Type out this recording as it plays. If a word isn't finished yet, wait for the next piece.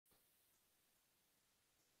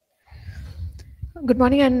Good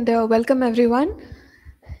morning and welcome everyone.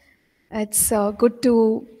 It's good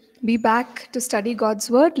to be back to study God's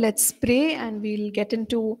Word. Let's pray and we'll get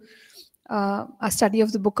into a study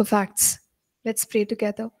of the book of Acts. Let's pray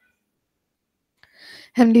together.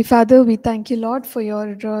 Heavenly Father, we thank you, Lord, for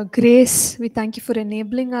your grace. We thank you for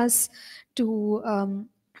enabling us to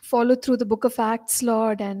follow through the book of Acts,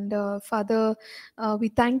 Lord. And Father, we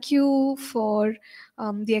thank you for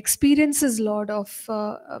the experiences, Lord, of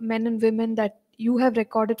men and women that you have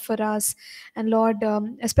recorded for us. And Lord,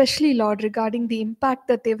 especially, Lord, regarding the impact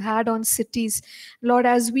that they've had on cities. Lord,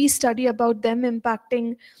 as we study about them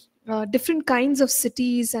impacting different kinds of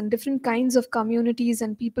cities and different kinds of communities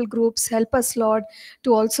and people groups, help us, Lord,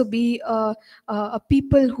 to also be a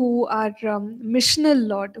people who are missional,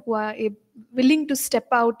 Lord, who are willing to step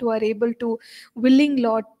out, who are able to, willing,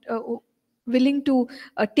 Lord, willing to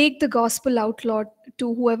take the gospel out, Lord,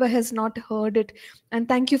 to whoever has not heard it. And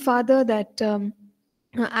thank you, Father, that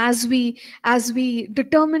as we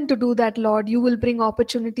determine to do that, Lord, you will bring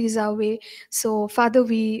opportunities our way. So Father,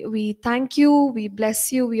 we thank you, we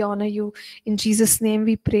bless you, we honor you. In Jesus' name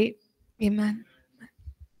we pray. Amen.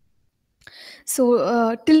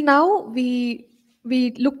 So till now we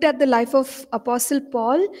looked at the life of Apostle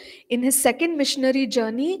Paul in his second missionary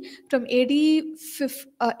journey from AD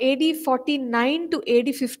 49 to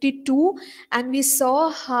AD 52, and we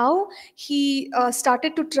saw how he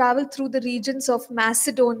started to travel through the regions of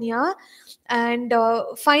Macedonia, and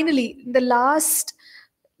finally, in the last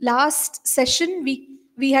session,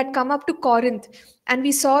 we had come up to Corinth, and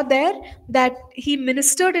we saw there that he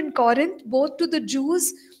ministered in Corinth both to the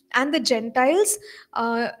Jews and the Gentiles.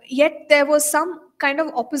 Yet there was some kind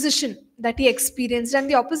of opposition that he experienced, and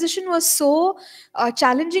the opposition was so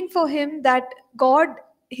challenging for him that God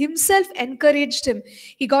himself encouraged him.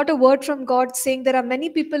 He got a word from God saying there are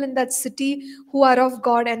many people in that city who are of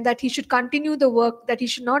God, and that he should continue the work, that he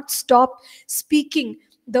should not stop speaking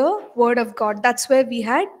the word of God. That's where we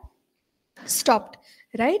had stopped,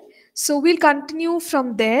 right? So we'll continue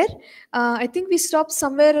from there. I think we stopped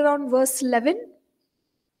somewhere around verse 11,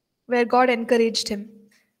 where God encouraged him.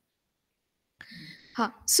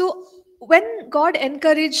 So when God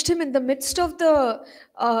encouraged him in the midst of the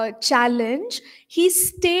challenge, he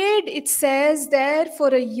stayed, it says, there for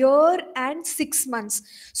a year and 6 months.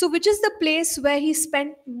 So which is the place where he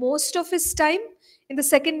spent most of his time in the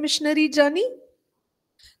second missionary journey?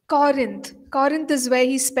 Corinth. Corinth is where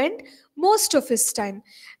he spent most of his time.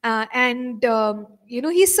 And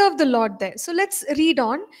he served the Lord there. So let's read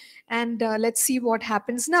on, and let's see what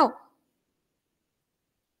happens now.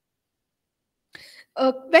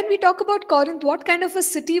 When we talk about Corinth, what kind of a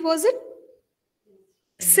city was it?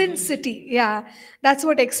 Sin city. Yeah, that's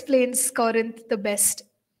what explains Corinth the best.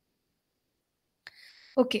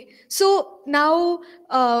 Okay, so now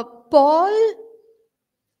Paul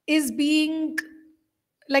is being,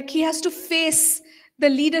 like, he has to face the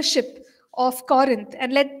leadership of Corinth,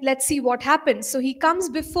 and let's see what happens. So he comes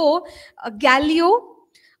before Gallio,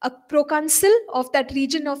 a proconsul of that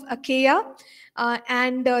region of Achaia,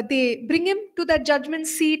 and they bring him to that judgment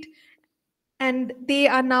seat, and they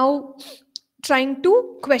are now trying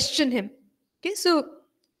to question him. Okay, so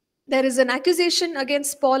there is an accusation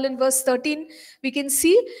against Paul in verse 13. We can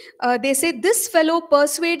see they say, this fellow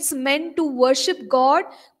persuades men to worship God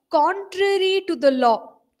contrary to the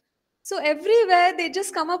law. So everywhere they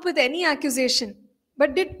just come up with any accusation.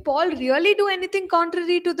 But did Paul really do anything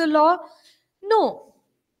contrary to the law? No,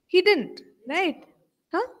 he didn't, right?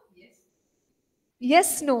 Huh?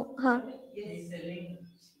 Yes, no. Huh?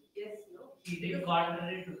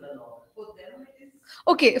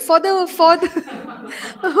 Okay, for the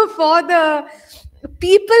for the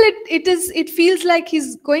people, it feels like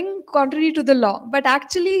he's going contrary to the law, but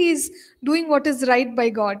actually he's doing what is right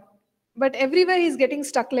by God. But everywhere he's getting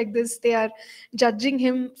stuck like this, they are judging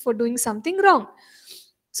him for doing something wrong.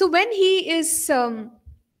 So when he is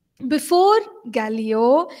before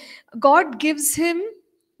Gallio, God gives him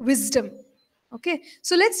wisdom. Okay,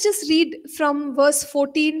 so let's just read from verse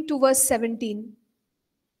 14 to verse 17.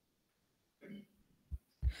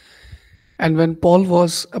 And when Paul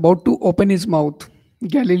was about to open his mouth,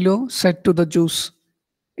 Galileo said to the Jews,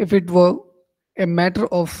 if it were a matter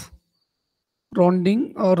of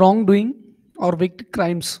wrongdoing or wicked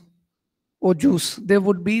crimes, O Jews, there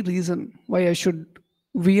would be reason why I should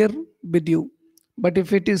wear with you. But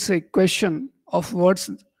if it is a question of words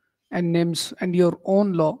and names and your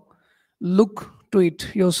own law, look to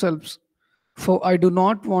it yourselves. For I do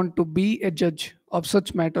not want to be a judge of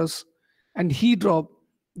such matters. And he dropped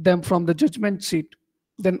them from the judgment seat.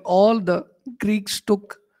 Then all the Greeks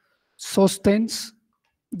took Sosthenes,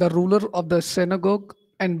 the ruler of the synagogue,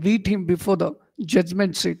 and beat him before the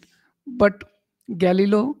judgment seat. But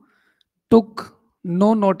Galileo took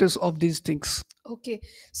no notice of these things. Okay,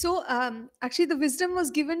 so actually, the wisdom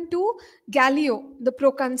was given to Gallio, the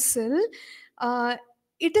proconsul. Uh,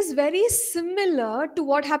 it is very similar to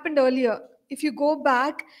what happened earlier. If you go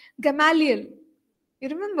back, Gamaliel, you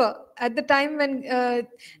remember at the time when the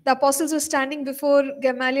apostles were standing before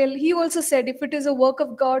Gamaliel, he also said, if it is a work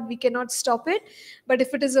of God, we cannot stop it. But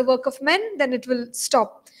if it is a work of men, then it will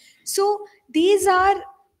stop. So these are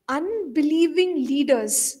unbelieving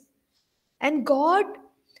leaders. And God,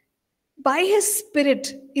 by his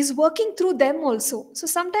spirit, is working through them also. So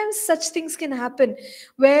sometimes such things can happen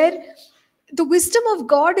where the wisdom of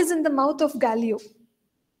God is in the mouth of Gallio.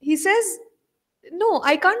 He says, no,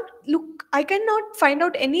 I can't look, I cannot find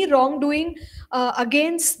out any wrongdoing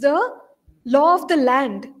against the law of the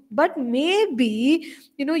land. But maybe,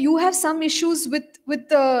 you have some issues with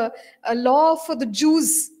the law for the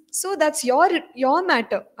Jews. So that's your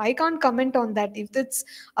matter. I can't comment on that. If it's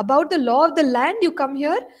about the law of the land, you come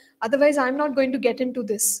here. Otherwise, I'm not going to get into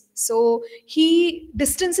this. So he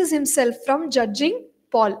distances himself from judging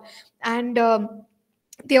Paul. And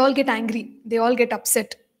they all get angry. They all get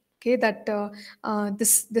upset. Okay, that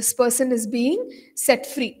this person is being set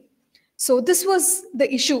free. So this was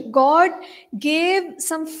the issue. God gave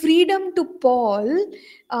some freedom to Paul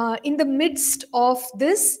in the midst of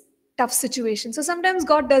this tough situation. So sometimes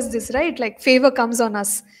God does this, right? Like favor comes on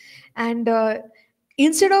us. And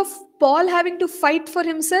instead of Paul having to fight for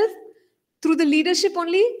himself through the leadership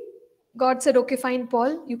only, God said, okay, fine,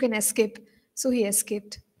 Paul, you can escape. So he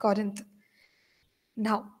escaped Corinth.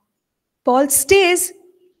 Now, Paul stays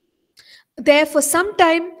there for some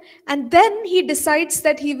time, and then he decides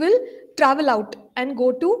that he will travel out and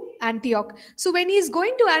go to Antioch. So when he is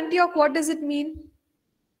going to Antioch, what does it mean?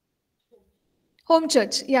 Home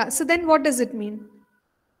church. Yeah. So then what does it mean?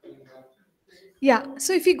 Yeah.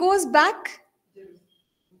 So if he goes back,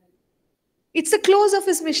 it's the close of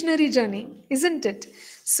his missionary journey, isn't it?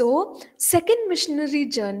 So, second missionary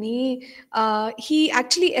journey, he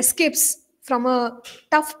actually escapes from a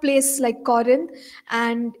tough place like Corinth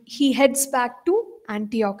and he heads back to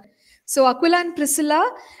Antioch. So, Aquila and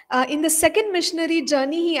Priscilla, in the second missionary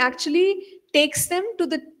journey, he actually takes them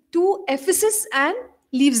to Ephesus and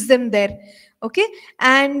leaves them there. Okay,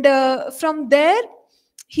 and from there,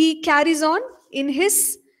 he carries on in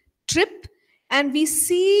his trip, and we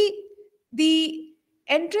see the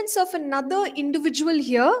entrance of another individual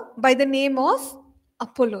here by the name of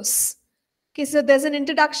Apollos. Okay, so there's an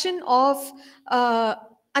introduction of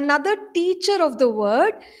another teacher of the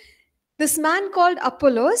word, this man called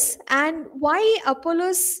Apollos. And why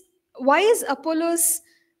is Apollos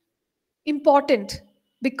important?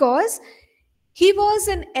 Because he was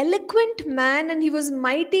an eloquent man and he was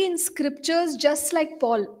mighty in scriptures just like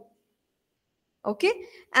Paul. Okay,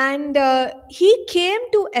 and he came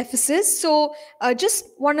to Ephesus. So just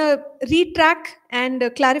want to retrack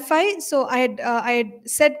and clarify. So I had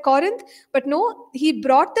said Corinth, but no, he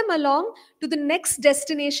brought them along to the next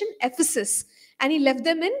destination, Ephesus, and he left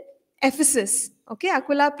them in Ephesus. Okay,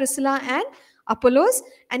 Aquila, Priscilla, and Apollos,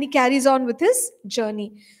 and he carries on with his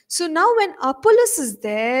journey. So now when Apollos is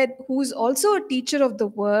there, who is also a teacher of the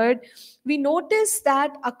word, we notice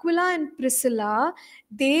that Aquila and Priscilla,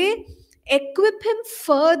 they equip him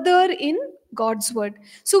further in God's word.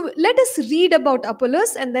 So let us read about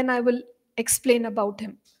Apollos and then I will explain about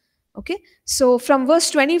him. Okay, so from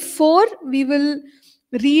verse 24 we will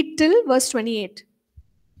read till verse 28.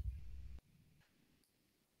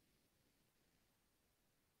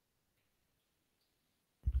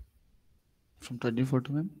 From 24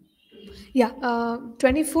 to when? Yeah,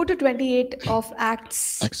 24 to 28 of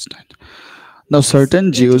Acts. Acts 9. Now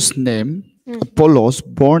certain Jews named Apollos,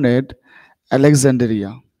 born at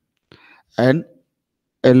Alexandria, and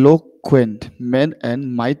eloquent men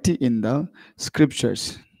and mighty in the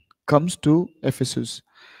scriptures, comes to Ephesus.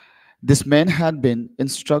 This man had been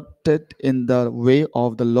instructed in the way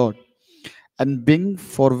of the Lord, and being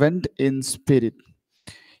fervent in spirit,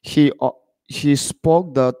 he he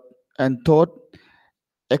spoke the and taught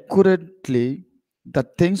accurately the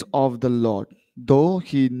things of the Lord, though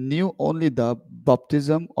he knew only the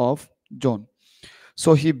baptism of John.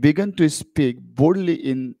 So he began to speak boldly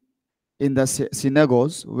in the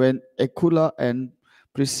synagogues. When Aquila and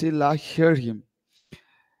Priscilla heard him,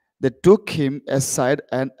 they took him aside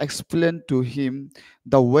and explained to him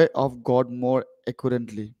the way of God more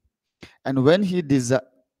accurately. And when he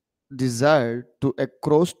desired to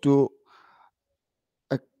cross to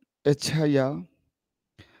Achaia,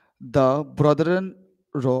 the brethren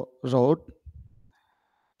wrote,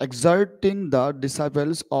 exhorting the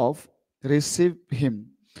disciples of receive him.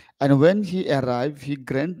 And when he arrived, he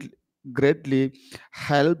greatly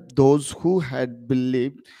helped those who had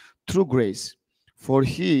believed through grace. For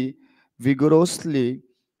he vigorously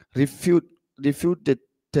refute, refuted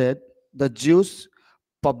the Jews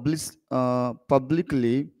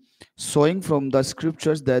publicly, showing from the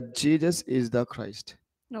scriptures that Jesus is the Christ.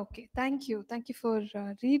 Okay, thank you. Thank you for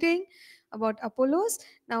reading about Apollos.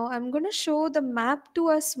 Now I'm going to show the map to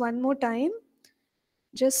us one more time,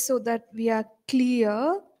 just so that we are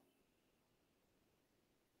clear.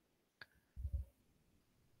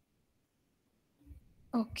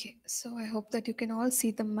 Okay, so I hope that you can all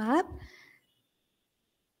see the map.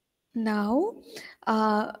 Now,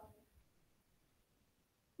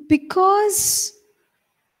 because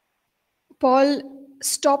Paul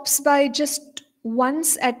stops by just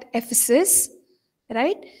once at Ephesus,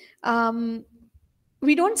 right?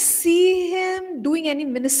 We don't see him doing any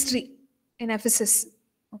ministry in Ephesus.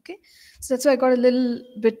 Okay, so that's why I got a little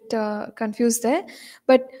bit confused there.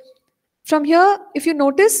 But from here, if you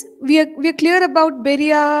notice, we are clear about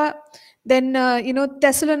Berea, then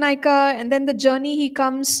Thessalonica, and then the journey he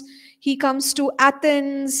comes to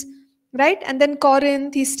Athens, right, and then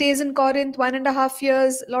Corinth. He stays in Corinth 1.5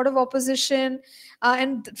 years, a lot of opposition,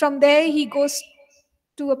 and from there he goes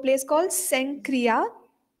to a place called Cenchrea.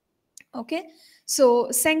 Okay, so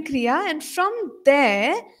Cenchrea, and from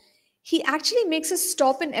there he actually makes a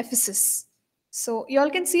stop in Ephesus. So you all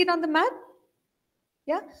can see it on the map.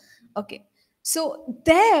 Yeah. Okay. So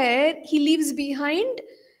there he leaves behind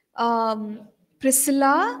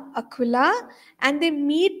Priscilla, Aquila, and they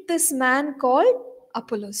meet this man called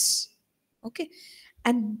Apollos. Okay.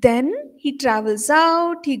 And then he travels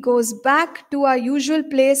out, he goes back to our usual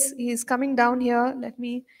place. He's coming down here. Let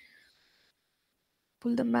me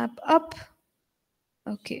pull the map up.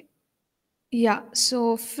 Okay. Yeah.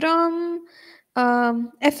 So from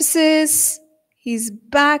Ephesus, he's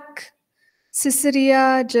back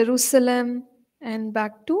Caesarea, Jerusalem, and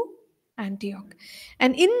back to Antioch.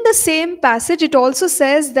 And in the same passage, it also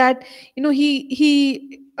says that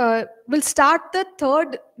he will start the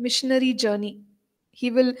third missionary journey.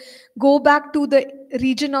 He will go back to the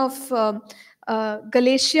region of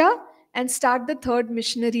Galatia and start the third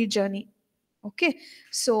missionary journey. Okay,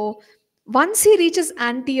 so once he reaches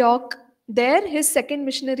Antioch, there his second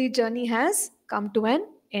missionary journey has come to an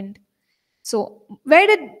end. So, where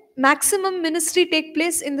did maximum ministry take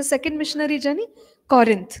place in the second missionary journey?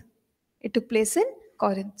 Corinth. It took place in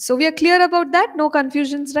Corinth. So, we are clear about that? No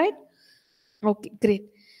confusions, right? Okay, great.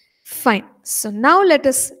 Fine. So, now let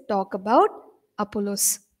us talk about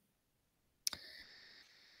Apollos.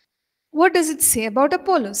 What does it say about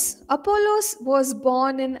Apollos? Apollos was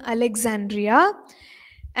born in Alexandria,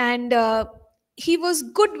 and he was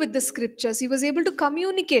good with the scriptures. He was able to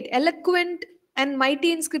communicate. Eloquent and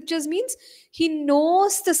mighty in scriptures means he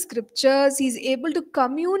knows the scriptures, he's able to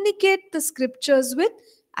communicate the scriptures with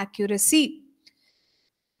accuracy.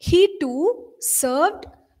 He too served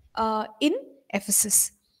in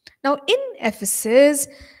Ephesus. Now, in Ephesus,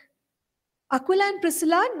 Aquila and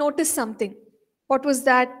Priscilla noticed something. What was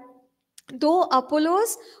that? Though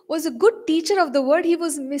Apollos was a good teacher of the word, he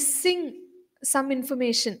was missing some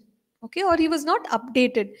information. Okay, or he was not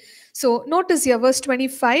updated. So notice here, verse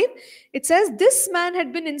 25, it says, "This man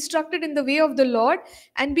had been instructed in the way of the Lord,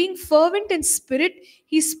 and being fervent in spirit,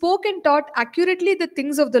 he spoke and taught accurately the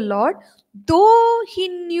things of the Lord, though he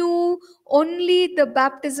knew only the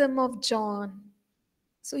baptism of John."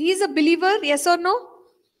 So he is a believer, yes or no?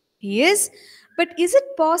 He is. But is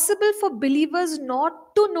it possible for believers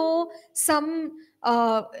not to know some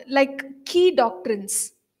like key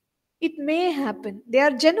doctrines? It may happen. They are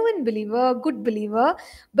genuine believer, good believer,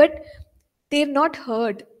 but they've not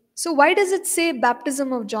heard. So why does it say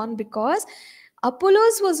baptism of John? Because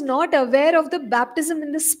Apollos was not aware of the baptism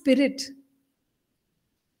in the Spirit.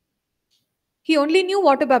 He only knew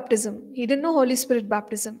water baptism. He didn't know Holy Spirit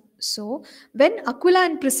baptism. So when Aquila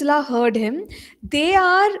and Priscilla heard him, they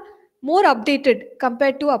are more updated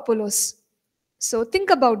compared to Apollos. So think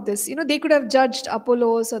about this. They could have judged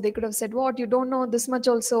Apollos, or they could have said, "What, you don't know this much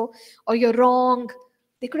also, or you're wrong."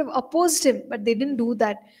 They could have opposed him, but they didn't do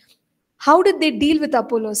that. How did they deal with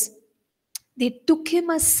Apollos? They took him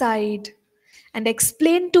aside and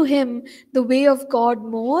explained to him the way of God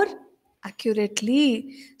more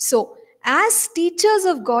accurately. So, as teachers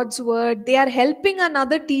of God's word, they are helping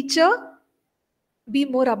another teacher be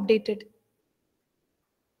more updated.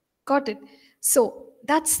 Got it? So,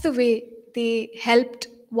 that's the way they helped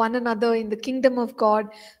one another in the kingdom of God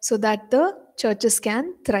so that the churches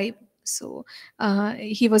can thrive. So,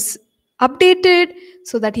 he was updated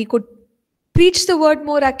so that he could preach the word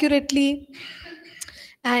more accurately.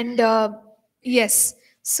 And yes,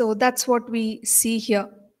 So that's what we see here.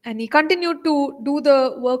 And he continued to do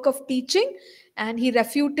the work of teaching, and he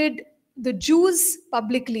refuted the Jews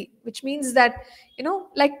publicly, which means that,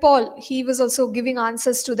 like Paul, he was also giving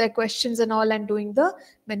answers to their questions and all and doing the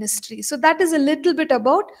ministry. So that is a little bit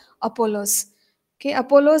about Apollos. Okay,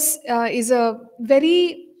 Apollos is a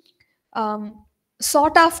very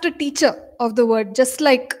sought after teacher of the word, just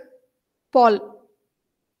like Paul.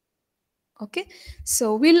 Okay,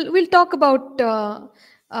 so we'll talk about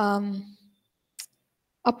um,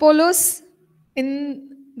 Apollos in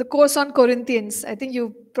the course on Corinthians. I think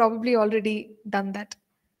you've probably already done that.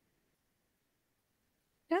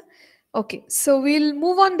 Yeah. Okay, so we'll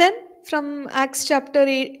move on then from Acts chapter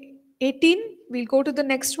 18. We'll go to the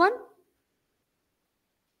next one.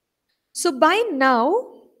 So by now,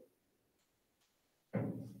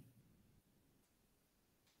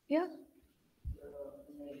 yeah,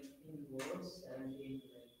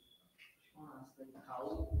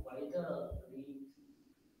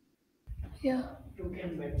 yeah,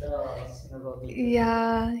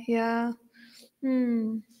 yeah, yeah.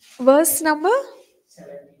 Hmm. Verse number?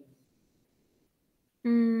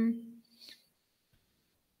 Hmm.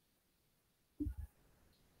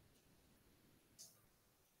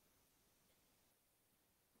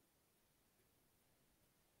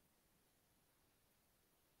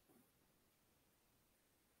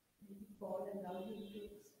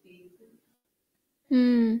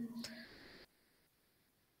 Hmm.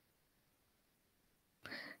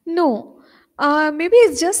 No, maybe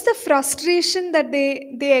it's just the frustration that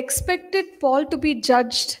they expected Paul to be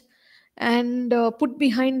judged and put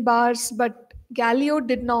behind bars, but Gallio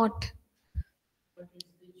did not.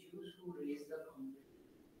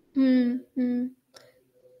 Hmm. Hmm.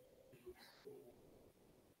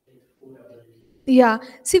 Yeah.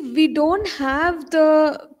 See, we don't have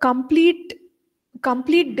the complete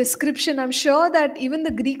description. I'm sure that even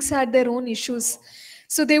the Greeks had their own issues,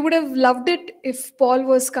 so they would have loved it if Paul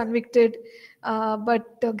was convicted,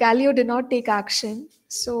 but Gallio did not take action.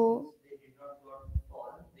 So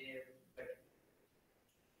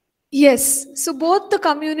yes, so both the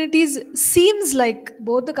communities seems like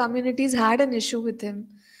both the communities had an issue with him,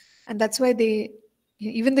 and that's why they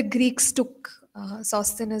even the Greeks took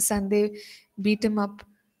Sosthenes and they beat him up.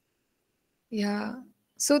 Yeah.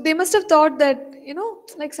 So they must have thought that,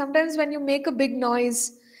 like sometimes when you make a big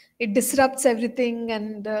noise, it disrupts everything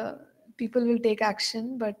and people will take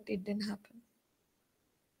action, but it didn't happen.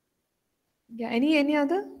 Yeah. Any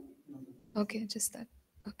other? Okay, just that.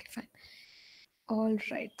 Okay, fine. All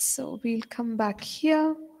right. So we'll come back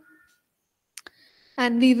here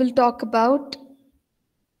and we will talk about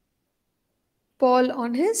Paul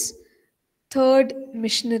on his third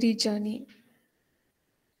missionary journey.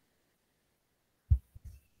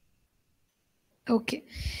 Okay.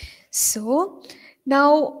 So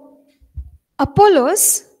now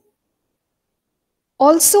Apollos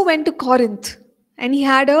also went to Corinth and he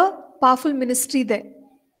had a powerful ministry there.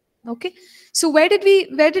 Okay. So where did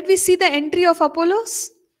we see the entry of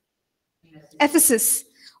Apollos? Ephesus,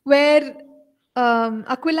 where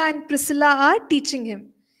Aquila and Priscilla are teaching him.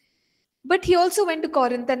 But he also went to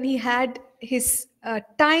Corinth and he had his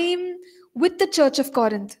time with the church of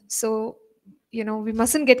Corinth. So, we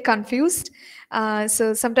mustn't get confused.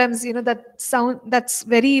 So sometimes, that's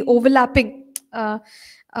very overlapping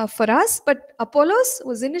for us. But Apollos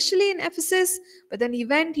was initially in Ephesus, but then he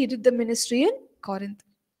did the ministry in Corinth.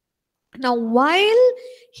 Now, while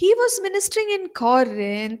he was ministering in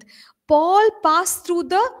Corinth, Paul passed through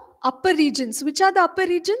the upper regions. Which are the upper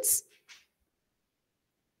regions?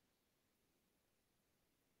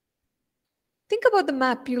 Think about the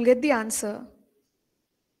map, you'll get the answer.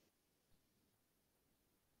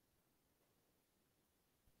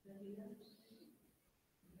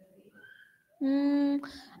 Hmm,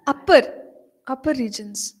 upper, upper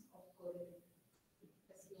regions.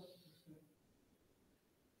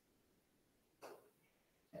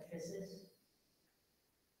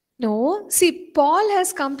 No, see, Paul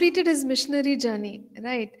has completed his missionary journey,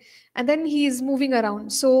 right? And then he is moving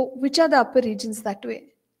around. So, which are the upper regions that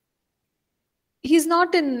way? He's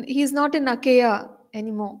not in Achaia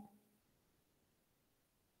anymore.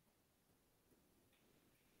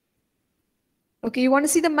 Okay, you want to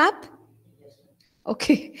see the map?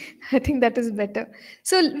 Okay, I think that is better.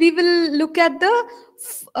 So we will look at the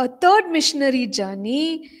third missionary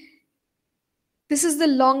journey. This is the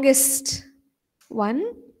longest one.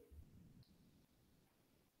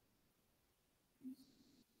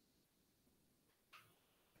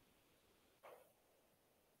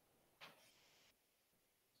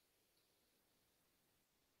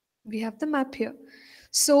 We have the map here.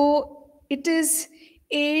 So it is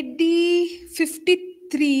AD 50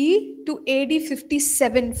 53 to AD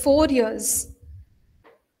 57, 4 years,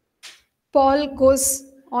 Paul goes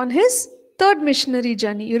on his third missionary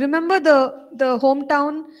journey. You remember the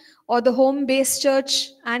hometown or the home base church,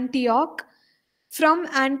 Antioch? From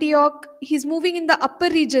Antioch, he's moving in the upper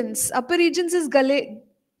regions. Upper regions is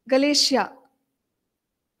Galatia.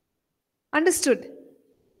 Understood?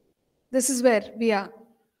 This is where we are.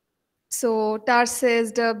 So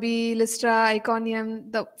Tarsus, Derbe, Lystra,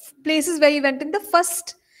 Iconium, the places where he went in the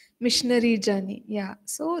first missionary journey. Yeah.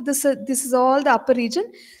 So this is all the upper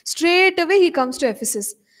region. Straight away he comes to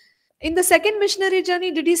Ephesus. In the second missionary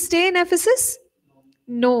journey, did he stay in Ephesus?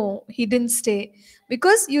 No, he didn't stay.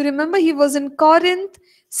 Because you remember he was in Corinth,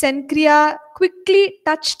 Cenchrea quickly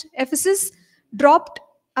touched Ephesus, dropped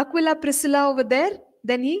Aquila Priscilla over there,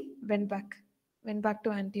 then he went back to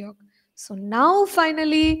Antioch. So now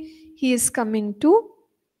finally he is coming to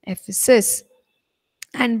Ephesus.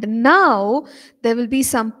 And now there will be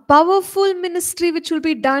some powerful ministry which will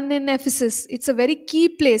be done in Ephesus. It's a very key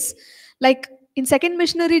place. Like in second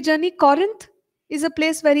missionary journey, Corinth is a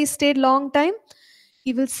place where he stayed long time.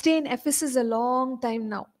 He will stay in Ephesus a long time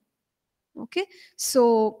now. Okay.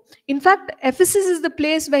 So in fact, Ephesus is the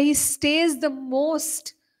place where he stays the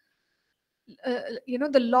most,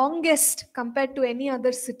 the longest compared to any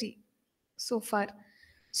other city so far.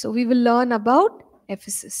 So we will learn about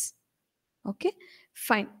Ephesus. Okay,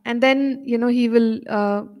 fine. And then, he will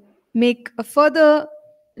make a further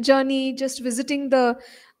journey just visiting the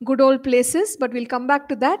good old places, but we'll come back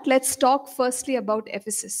to that. Let's talk firstly about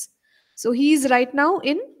Ephesus. So he is right now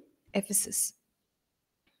in Ephesus.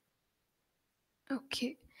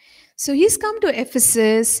 Okay. So he's come to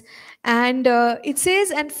Ephesus, and it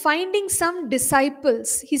says, and finding some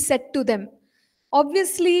disciples, he said to them.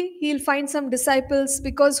 Obviously, he'll find some disciples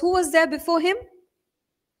because who was there before him?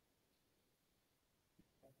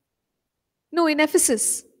 No, in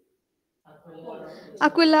Ephesus.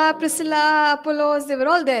 Aquila, Priscilla, Apollos, they were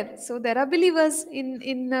all there. So there are believers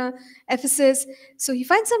in Ephesus. So he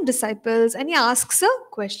finds some disciples and he asks a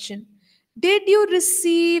question. Did you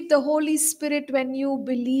receive the Holy Spirit when you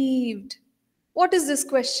believed? What is this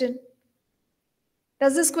question?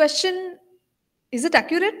 Is it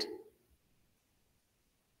accurate?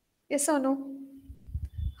 Yes or no?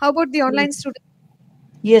 How about the online student?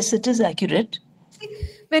 Yes, it is accurate.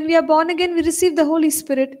 When we are born again, we receive the Holy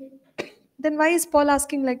Spirit. Then why is Paul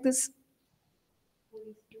asking like this?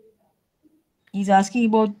 He's asking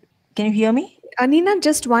about, can you hear me? Nina,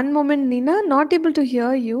 just one moment, Nina. Not able to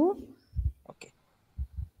hear you. Okay.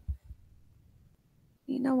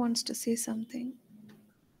 Nina wants to say something.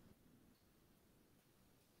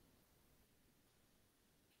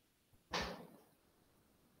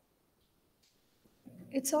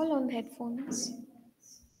 It's all on headphones.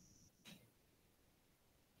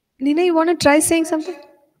 Nina, you want to try saying something?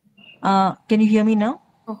 Can you hear me now?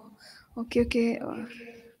 Oh, okay.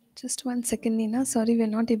 Just 1 second, Nina. Sorry, we're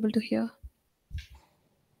not able to hear.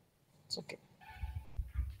 It's okay.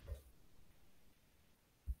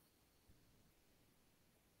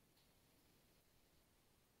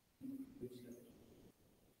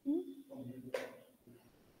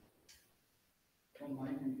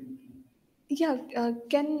 Yeah,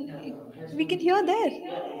 we can hear there?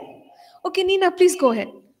 Okay, Nina, please go ahead.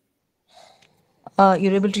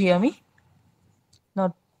 You're able to hear me?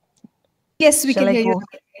 Not. Yes, we Shall can I hear you. go?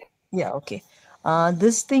 Yeah, okay.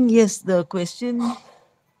 This thing, yes, the question,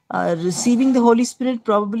 receiving the Holy Spirit,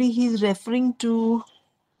 probably he's referring to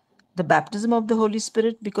the baptism of the Holy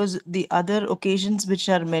Spirit, because the other occasions which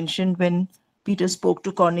are mentioned when Peter spoke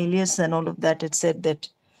to Cornelius and all of that, it said that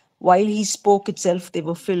while he spoke itself, they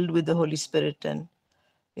were filled with the Holy Spirit and,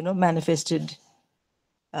 manifested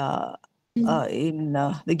in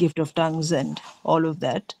the gift of tongues and all of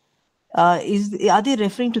that. Are they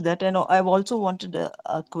referring to that? And I've also wanted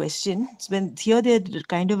a question. It's when here they're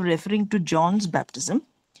kind of referring to John's baptism,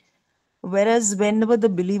 whereas whenever the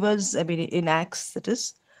believers, I mean, in Acts, that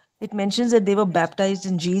is, it mentions that they were baptized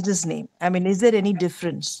in Jesus' name. I mean, is there any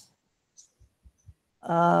difference?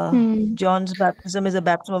 John's baptism is a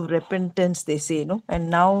baptism of repentance, they say, and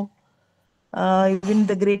now even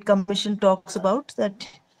the Great Commission talks about that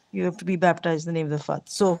you have to be baptized in the name of the Father.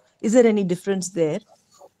 So, is there any difference there?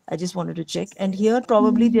 I just wanted to check. And here,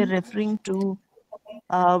 probably they're referring to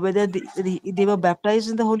whether they were baptized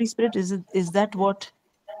in the Holy Spirit. Is that what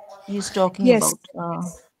he's talking Yes. about?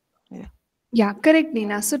 Yeah. Yeah, correct,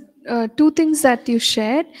 Nina. So, two things that you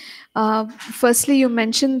shared. Firstly, you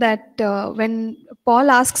mentioned that when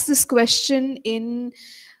Paul asks this question in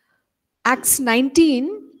Acts 19,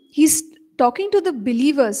 he's talking to the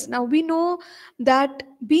believers. Now we know that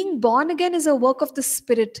being born again is a work of the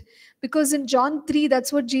Spirit, because in John 3,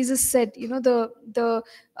 that's what Jesus said. The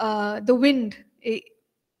wind.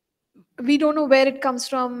 We don't know where it comes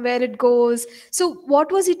from, where it goes. So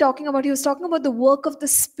what was he talking about? He was talking about the work of the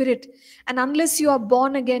Spirit. And unless you are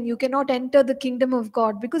born again, you cannot enter the kingdom of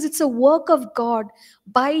God, because it's a work of God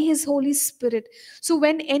by his Holy Spirit. So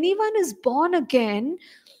when anyone is born again,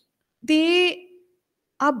 they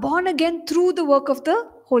are born again through the work of the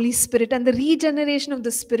Holy Spirit and the regeneration of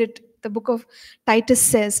the Spirit, the book of Titus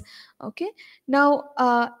says. Okay. Now,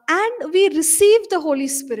 and we receive the Holy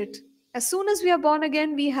Spirit. As soon as we are born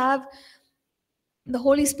again, we have the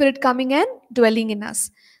Holy Spirit coming and dwelling in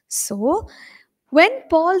us. So, when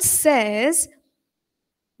Paul says,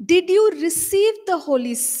 did you receive the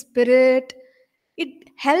Holy Spirit? It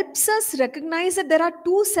helps us recognize that there are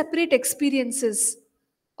two separate experiences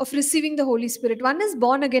of receiving the Holy Spirit. One is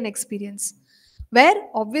born again experience, where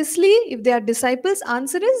obviously, if they are disciples,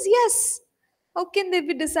 answer is yes. How can they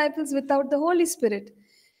be disciples without the Holy Spirit?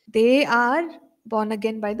 They are born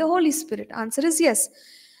again by the Holy Spirit. Answer is yes.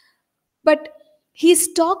 But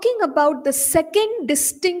he's talking about the second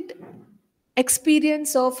distinct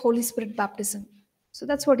experience of Holy Spirit baptism. So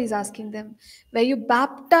that's what he's asking them. Were you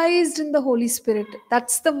baptized in the Holy Spirit?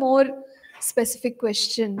 That's the more specific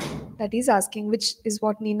question that he's asking, which is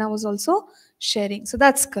what Nina was also sharing. So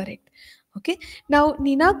that's correct. Okay. Now,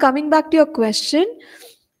 Nina, coming back to your question,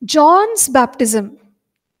 John's baptism.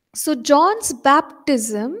 So, John's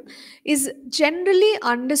baptism is generally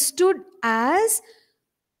understood as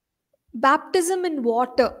baptism in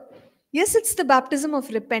water. Yes, it's the baptism of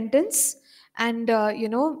repentance. And,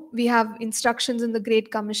 we have instructions in the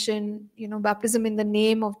Great Commission, baptism in the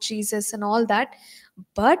name of Jesus and all that.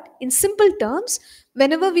 But in simple terms,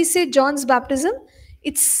 whenever we say John's baptism,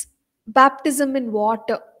 it's baptism in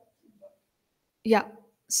water. Yeah.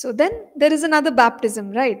 So then there is another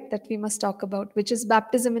baptism, right, that we must talk about, which is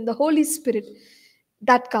baptism in the Holy Spirit.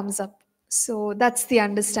 That comes up. So that's the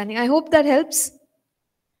understanding. I hope that helps.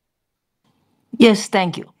 Yes,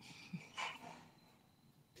 thank you.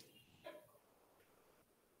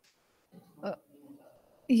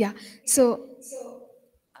 Yeah. So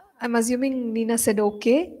I'm assuming Nina said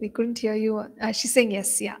okay. We couldn't hear you. She's saying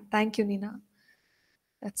yes. Yeah. Thank you, Nina.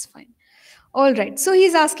 That's fine. All right. So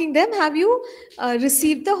he's asking them, have you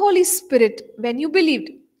received the Holy Spirit when you believed?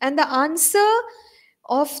 And the answer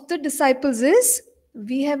of the disciples is,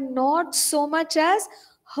 we have not so much as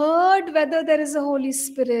heard whether there is a Holy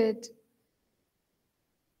Spirit.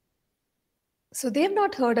 So they have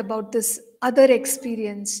not heard about this other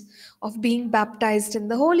experience of being baptized in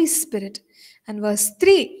the Holy Spirit. And verse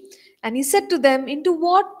 3, and he said to them, into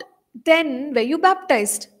what then were you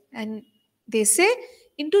baptized? And they say,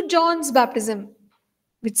 into John's baptism,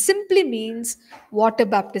 which simply means water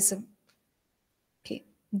baptism. Okay.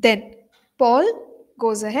 Then Paul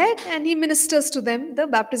goes ahead and he ministers to them the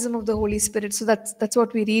baptism of the Holy Spirit. So that's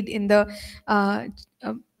what we read in the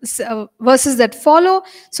verses that follow.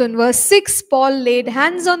 So in verse 6, Paul laid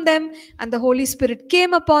hands on them and the Holy Spirit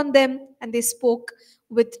came upon them and they spoke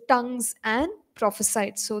with tongues and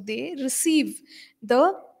prophesied. So they receive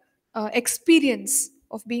the experience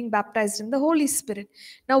of being baptized in the Holy Spirit.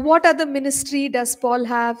 Now, what other ministry does Paul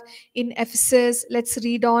have in Ephesus? Let's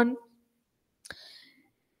read on.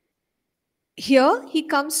 Here he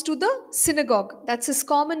comes to the synagogue. That's his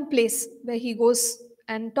common place where he goes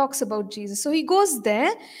and talks about Jesus. So he goes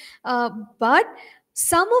there, but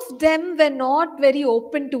some of them were not very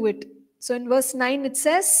open to it. So in verse 9 it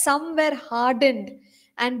says, some were hardened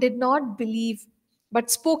and did not believe,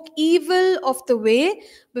 but spoke evil of the way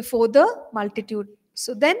before the multitude.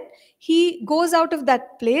 So then he goes out of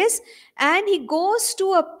that place and he goes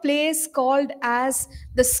to a place called as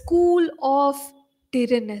the school of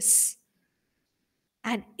Tyrannus.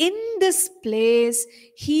 And in this place,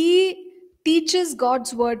 he teaches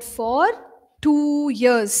God's word for 2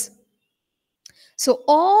 years. So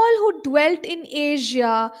all who dwelt in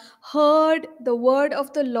Asia heard the word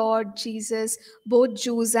of the Lord Jesus, both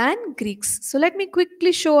Jews and Greeks. So let me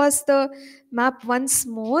quickly show us the map once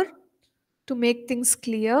more to make things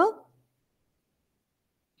clear.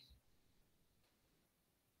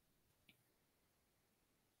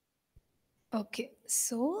 Okay,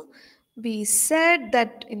 so we said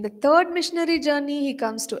that in the third missionary journey, he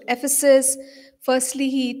comes to Ephesus. Firstly,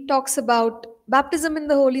 he talks about baptism in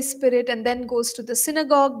the Holy Spirit and then goes to the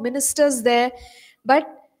synagogue, ministers there. But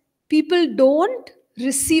people don't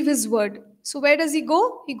receive his word. So where does he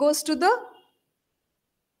go? He goes to the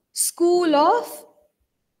school of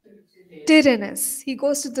Tyrannus. He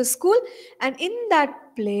goes to the school, and in that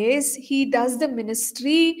that place, he does the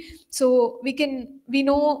ministry. So we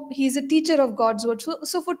know he's a teacher of God's word.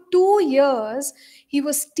 So for 2 years, he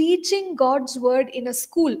was teaching God's word in a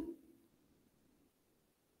school.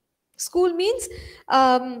 School means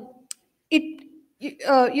it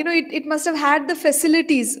it must have had the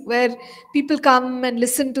facilities where people come and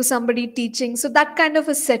listen to somebody teaching. So that kind of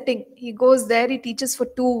a setting, he goes there, he teaches for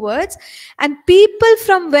 2 words, and people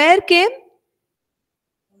from where came?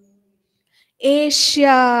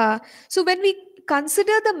 Asia. So when we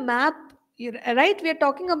consider the map, right, we are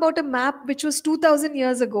talking about a map which was 2000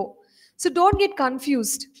 years ago. So don't get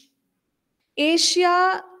confused.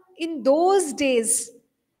 Asia, in those days,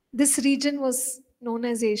 this region was known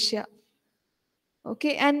as Asia.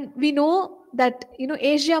 Okay, and we know that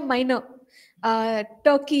Asia Minor,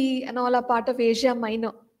 Turkey and all are part of Asia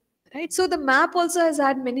Minor, right? So the map also has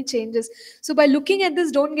had many changes. So by looking at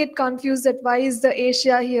this, don't get confused that why is the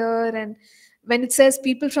Asia here, and when it says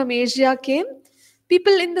people from Asia came,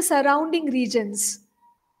 people in the surrounding regions,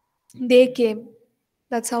 they came.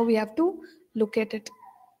 That's how we have to look at it.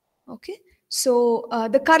 Okay, so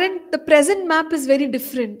the present map is very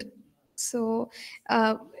different. So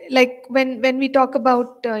like when we talk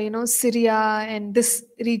about Syria and this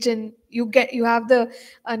region, you have the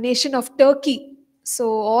nation of Turkey.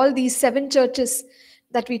 So all these 7 churches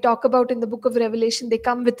that we talk about in the book of Revelation, they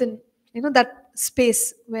come within that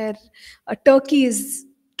space where Turkey is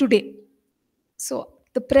today. So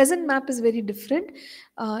the present map is very different.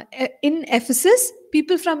 In Ephesus,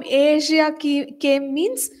 people from Asia came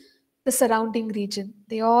means the surrounding region.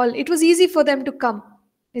 It was easy for them to come,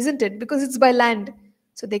 isn't it? Because it's by land.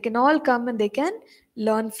 So they can all come and they can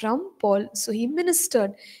learn from Paul. So he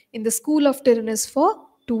ministered in the school of Tyrannus for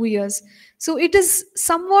 2 years. So it is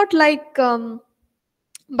somewhat like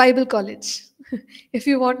Bible College, if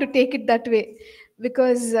you want to take it that way.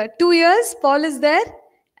 Because 2 years, Paul is there,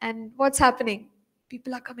 and what's happening?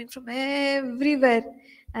 People are coming from everywhere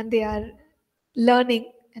and they are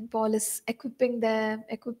learning, and Paul is equipping them,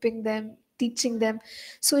 teaching them.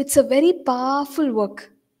 So it's a very powerful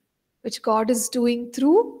work which God is doing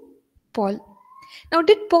through Paul. Now,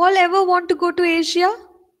 did Paul ever want to go to Asia?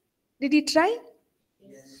 Did he try?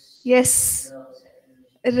 Yes.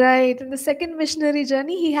 Right. In the second missionary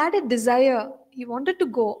journey, he had a desire. He wanted to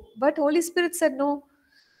go, but Holy Spirit said, no,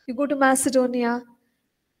 you go to Macedonia.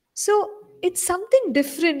 So it's something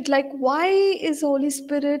different. Like, why is Holy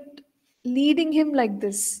Spirit leading him like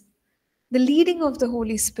this? The leading of the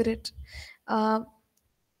Holy Spirit.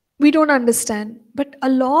 We don't understand. But a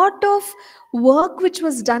lot of work which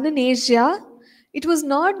was done in Asia, it was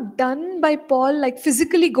not done by Paul like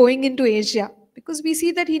physically going into Asia, because we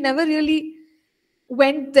see that he never really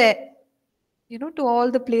went there, to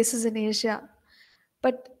all the places in Asia.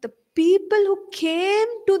 But the people who came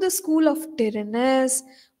to the school of Tyrannus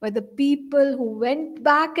were the people who went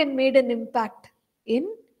back and made an impact in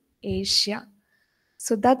Asia.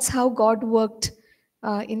 So that's how God worked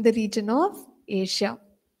in the region of Asia.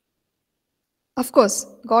 Of course,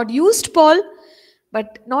 God used Paul,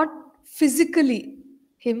 but not physically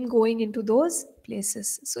him going into those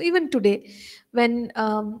places. So even today, when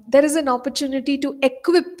there is an opportunity to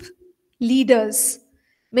equip leaders,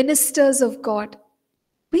 ministers of God,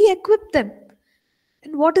 we equip them.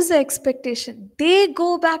 And what is the expectation? They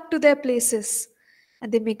go back to their places and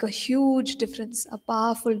they make a huge difference, a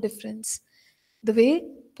powerful difference, the way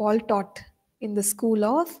Paul taught in the school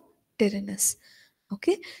of Tyrannus.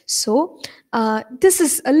 Okay, so this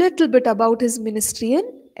is a little bit about his ministry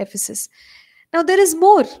in Ephesus. Now there is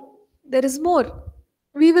more. There is more.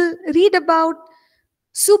 We will read about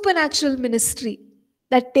supernatural ministry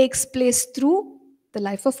that takes place through the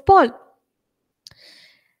life of Paul.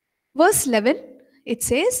 Verse 11, it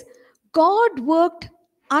says, God worked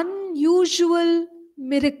unusual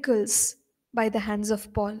miracles by the hands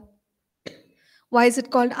of Paul. Why is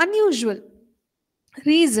it called unusual?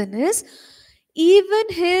 Reason is, even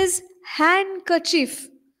his handkerchief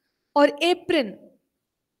or apron,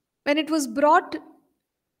 when it was brought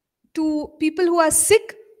to people who are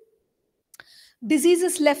sick,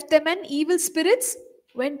 diseases left them and evil spirits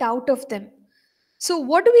went out of them. So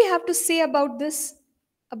what do we have to say about this?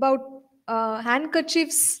 About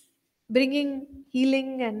handkerchiefs bringing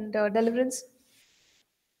healing and deliverance?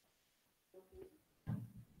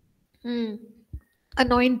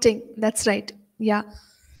 Anointing, that's right. Yeah.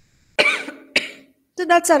 So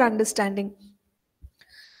that's our understanding.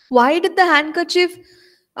 Why did the handkerchief,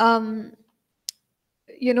 why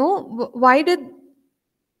did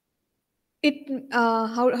it,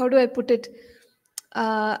 how do I put it?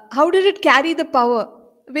 How did it carry the power?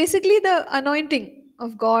 Basically, the anointing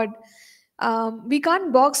of God. We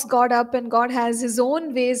can't box God up, and God has his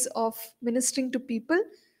own ways of ministering to people.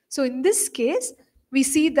 So in this case, we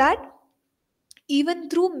see that even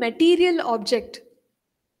through material object,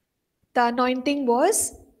 the anointing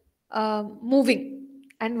was moving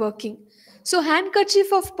and working. So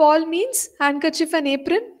handkerchief of Paul means handkerchief and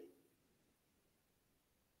apron.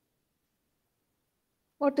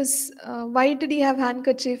 What is, why did he have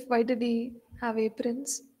handkerchief? Why did he have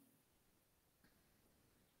aprons?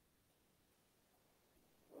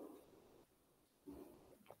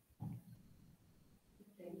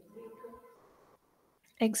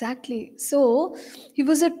 Exactly. So he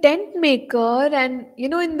was a tent maker, and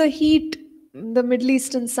in the heat, the Middle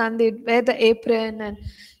Eastern sun, they'd wear the apron and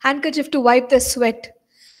handkerchief to wipe the sweat.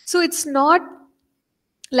 So it's not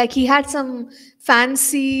like he had some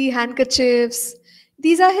fancy handkerchiefs.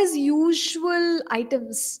 These are his usual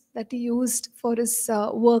items that he used for his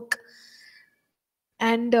work.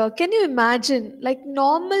 And can you imagine, like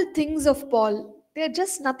normal things of Paul? They're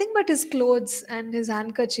just nothing but his clothes and his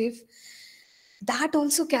handkerchief. That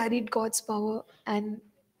also carried God's power, and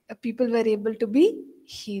people were able to be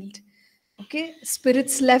healed. Okay,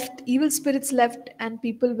 spirits left, evil spirits left, and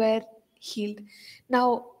people were healed.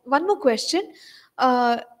 Now, one more question.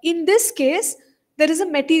 In this case, there is a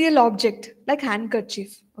material object like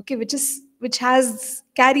handkerchief, okay, which has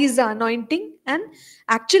carries the anointing, and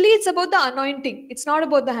actually, it's about the anointing. It's not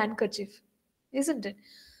about the handkerchief, isn't it?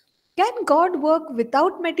 Can God work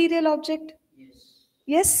without material object?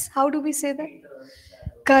 Yes. How do we say that?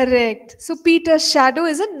 Correct. So Peter's shadow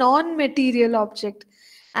is a non-material object.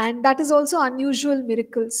 And that is also unusual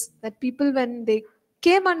miracles that people, when they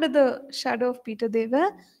came under the shadow of Peter, they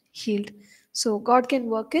were healed. So God can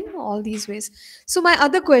work in all these ways. So my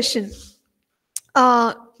other question,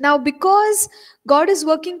 now because God is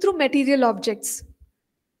working through material objects,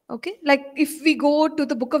 okay, like if we go to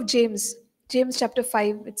the book of James, James chapter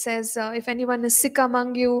 5, it says, if anyone is sick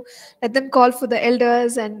among you, let them call for the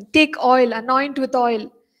elders and take oil, anoint with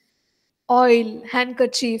oil,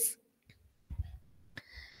 handkerchief.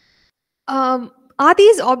 Are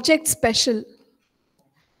these objects special?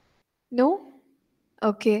 No?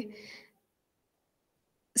 Okay.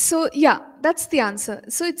 So, yeah, that's the answer.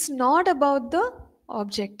 So, it's not about the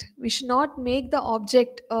object. We should not make the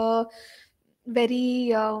object a very,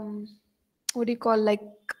 what do you call, like,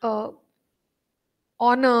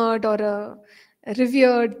 honored or a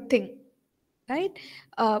revered thing, right?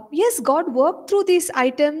 Yes, God worked through these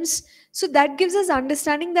items, so that gives us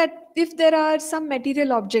understanding that if there are some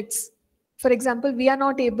material objects, for example, we are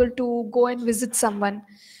not able to go and visit someone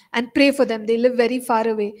and pray for them, they live very far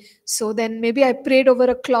away, so then maybe I prayed over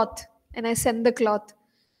a cloth and I send the cloth,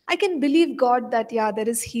 I can believe God that yeah, there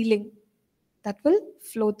is healing that will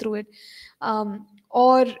flow through it.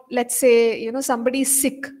 Or let's say somebody is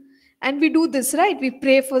sick, and we do this, right? We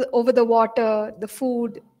pray for over the water, the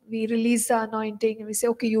food, we release the anointing, and we say,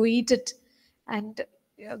 okay, you eat it, and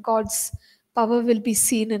God's power will be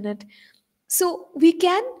seen in it. So we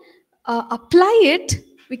can apply it,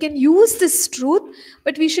 we can use this truth,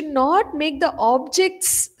 but we should not make the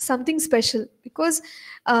objects something special, because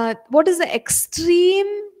what is the extreme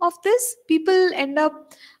of this? People end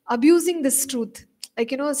up abusing this truth.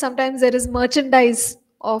 Like, sometimes there is merchandise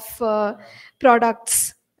of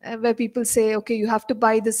products where people say, okay, you have to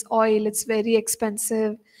buy this oil, it's very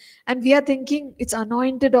expensive. And we are thinking it's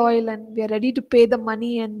anointed oil, and we are ready to pay the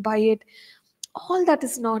money and buy it. All that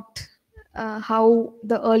is not how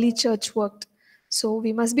the early church worked. So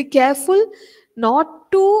we must be careful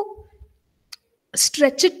not to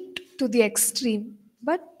stretch it to the extreme.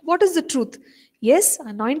 But what is the truth? Yes,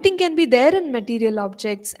 anointing can be there in material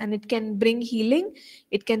objects, and it can bring healing,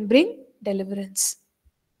 it can bring deliverance.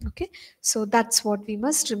 Okay, so that's what we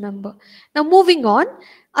must remember. Now, moving on,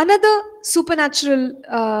 another supernatural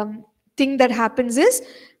thing that happens is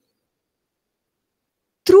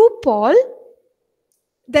through Paul,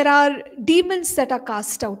 there are demons that are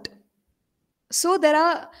cast out. So there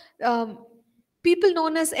are people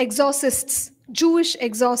known as exorcists, Jewish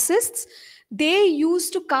exorcists. They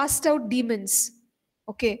used to cast out demons.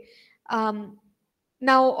 Okay. Um,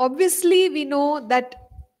 Now, obviously, we know that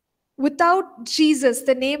without Jesus,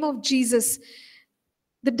 the name of Jesus,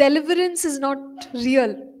 the deliverance is not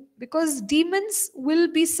real, because demons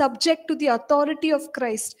will be subject to the authority of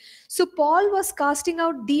Christ. So Paul was casting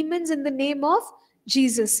out demons in the name of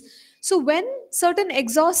Jesus. So when certain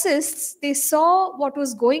exorcists, they saw what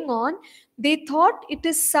was going on, they thought it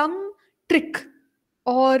is some trick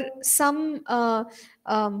or some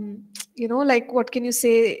like, what can you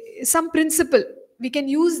say, some principle, we can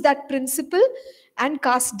use that principle and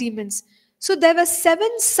cast demons. So there were 7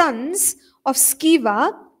 sons of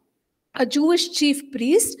Sceva, a Jewish chief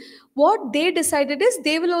priest, what they decided is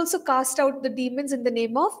they will also cast out the demons in the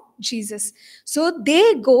name of Jesus. So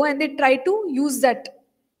they go and they try to use that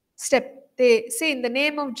step. They say, in the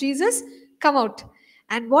name of Jesus, come out.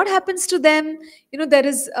 And what happens to them? There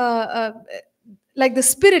is like the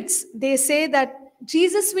spirits, they say that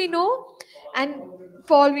Jesus we know, and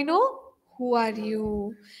Paul we know, who are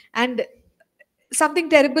you? And something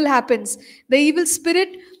terrible happens. The evil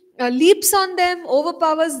spirit leaps on them,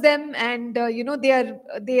 overpowers them, and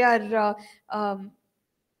they are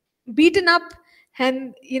beaten up,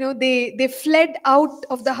 and they fled out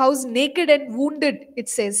of the house naked and wounded, it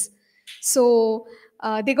says. So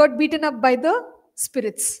they got beaten up by the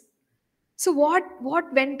spirits. So what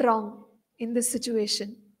went wrong in this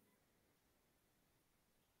situation?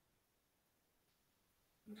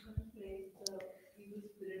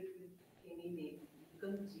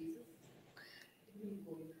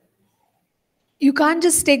 You can't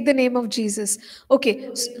just take the name of Jesus. Okay.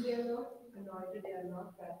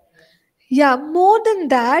 Yeah, more than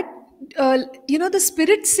that, the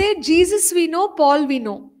Spirit said, Jesus we know, Paul we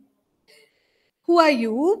know. Who are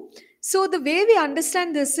you? So the way we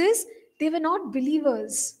understand this is, they were not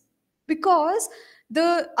believers, because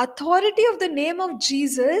the authority of the name of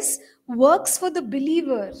Jesus works for the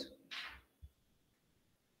believer,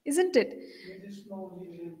 isn't it?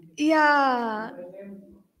 Yeah.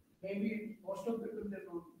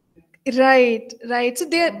 Right. So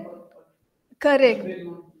they're correct.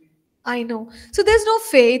 I know. So there's no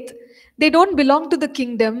faith. They don't belong to the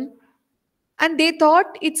kingdom. And they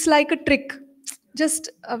thought it's like a trick. Just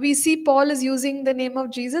we see Paul is using the name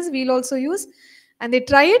of Jesus, we'll also use. And they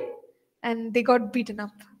try it and they got beaten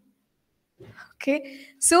up. Okay.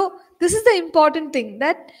 So this is the important thing,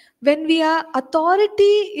 that when we are,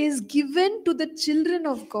 authority is given to the children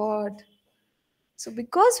of God. So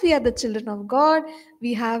because we are the children of God,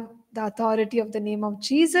 we have the authority of the name of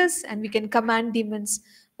Jesus, and we can command demons.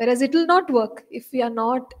 Whereas it will not work if we are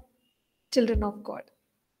not children of God.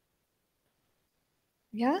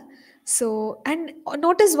 Yeah. So, and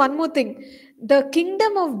notice one more thing. The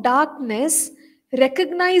kingdom of darkness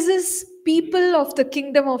recognizes people of the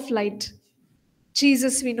kingdom of light.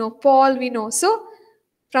 Jesus we know, Paul we know. So,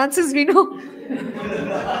 Francis we know.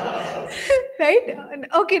 Right?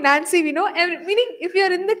 Okay, Nancy we know. Meaning, if you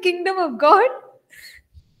are in the kingdom of God,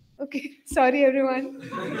 okay, sorry everyone.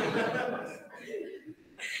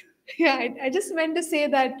 Yeah, I just meant to say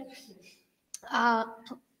that uh,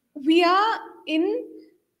 we are in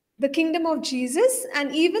the kingdom of Jesus,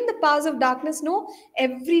 and even the powers of darkness know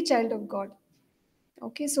every child of God.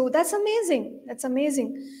 Okay, so that's amazing. That's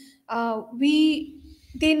amazing.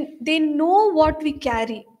 They know what we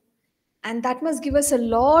carry, and that must give us a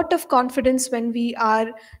lot of confidence when we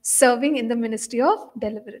are serving in the ministry of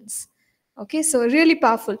deliverance. Okay, so really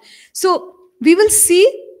powerful. So we will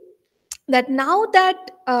see that now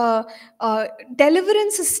that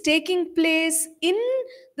deliverance is taking place in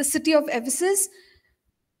the city of Ephesus,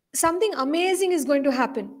 something amazing is going to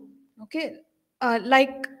happen. Okay,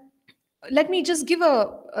 like, let me just give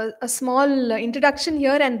a small introduction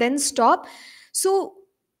here and then stop. So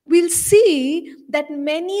we'll see that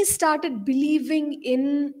many started believing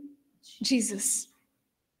in Jesus.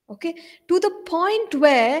 Okay, to the point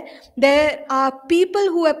where there are people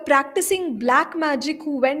who are practicing black magic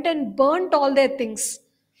who went and burnt all their things.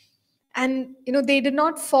 And they did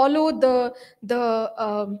not follow the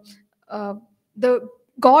uh, the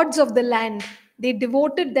gods of the land. They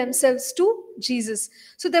devoted themselves to Jesus.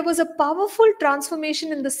 So there was a powerful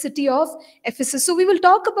transformation in the city of Ephesus. So we will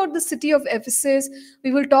talk about the city of Ephesus.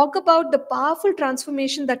 We will talk about the powerful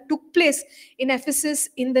transformation that took place in Ephesus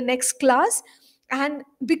in the next class. And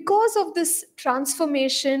because of this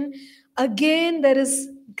transformation, again there is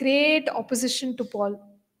great opposition to Paul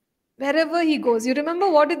wherever he goes. You remember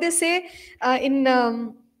what did they say in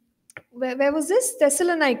where was this?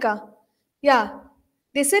 Thessalonica. Yeah.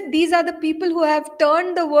 They said these are the people who have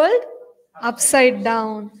turned the world upside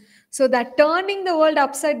down. So that turning the world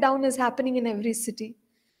upside down is happening in every city.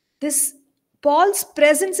 This Paul's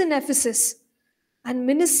presence in Ephesus and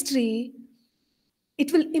ministry,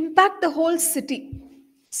 it will impact the whole city.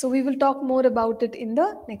 So we will talk more about it in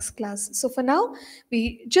the next class. So for now,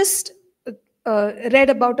 we just read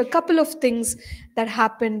about a couple of things that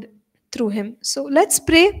happened through him. So let's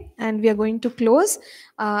pray and we are going to close.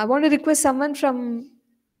 I want to request someone from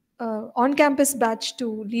on-campus batch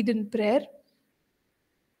to lead in prayer.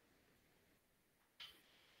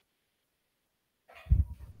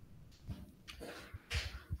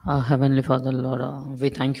 Heavenly Father, Lord, we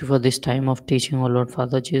thank you for this time of teaching, oh Lord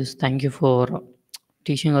Father Jesus. Thank you for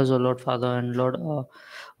teaching us, O Lord Father. And Lord,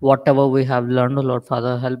 whatever we have learned, O Lord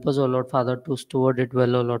Father, help us, O Lord Father, to steward it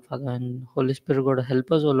well, O Lord Father. And Holy Spirit, God,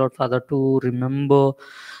 help us, O Lord Father, to remember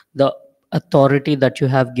the authority that you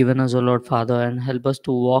have given us, O Lord Father, and help us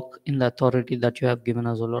to walk in the authority that you have given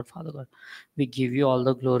us, O Lord Father God. We give you all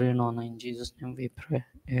the glory and honor. In Jesus' name we pray.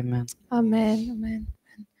 Amen. Amen. Amen.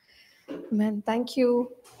 Amen. Thank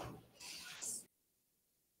you.